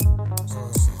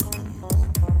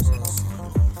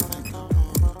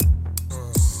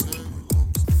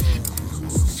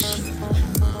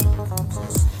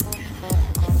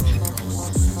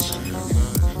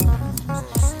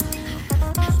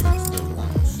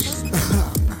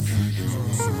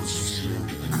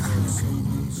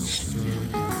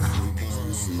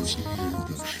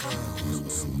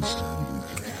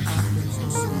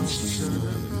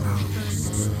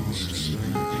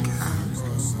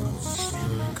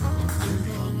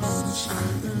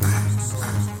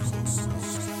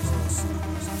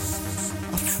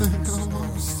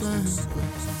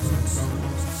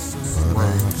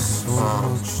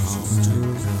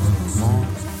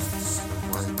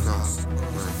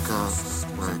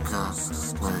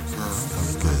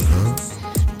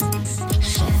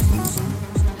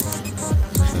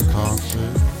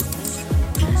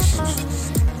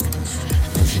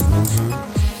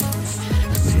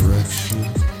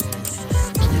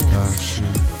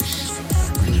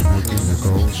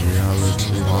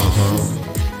Reality,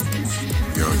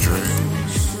 your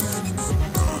dreams,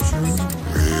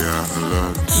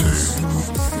 reality,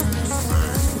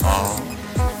 all them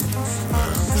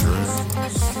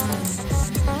dreams,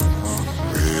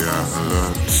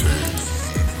 reality,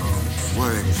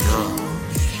 wake up, wake up.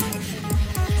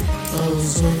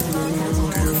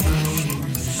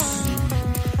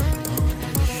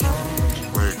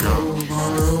 Wake up.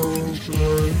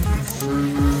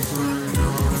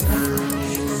 Wake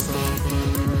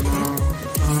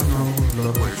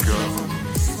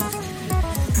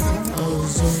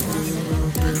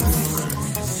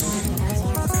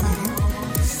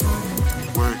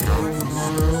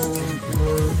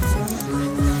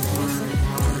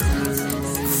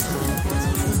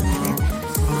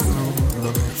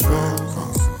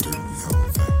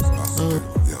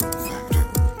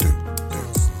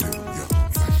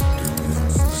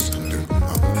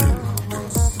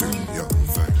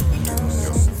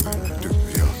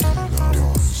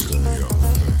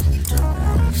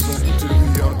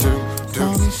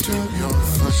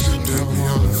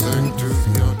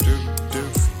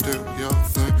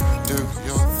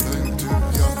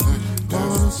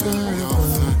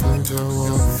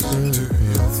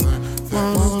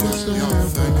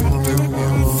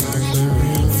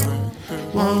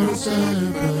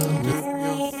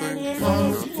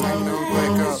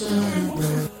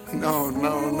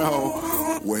up.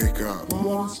 No. Wake up.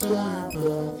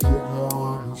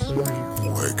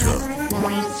 Wake up.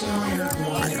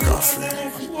 Make coffee.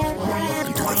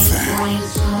 And do a thing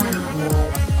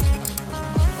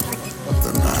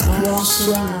that matters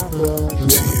to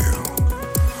you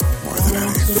more than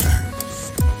anything.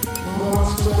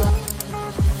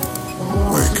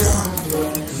 Wake up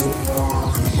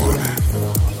in the morning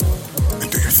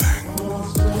and do your thing.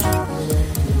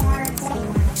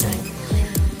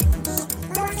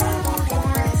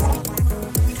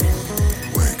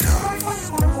 Wake up.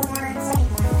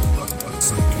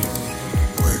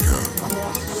 Wake up.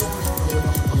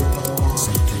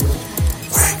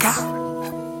 Wake up.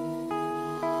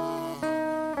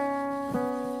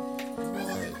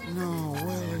 No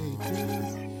way,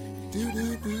 dude.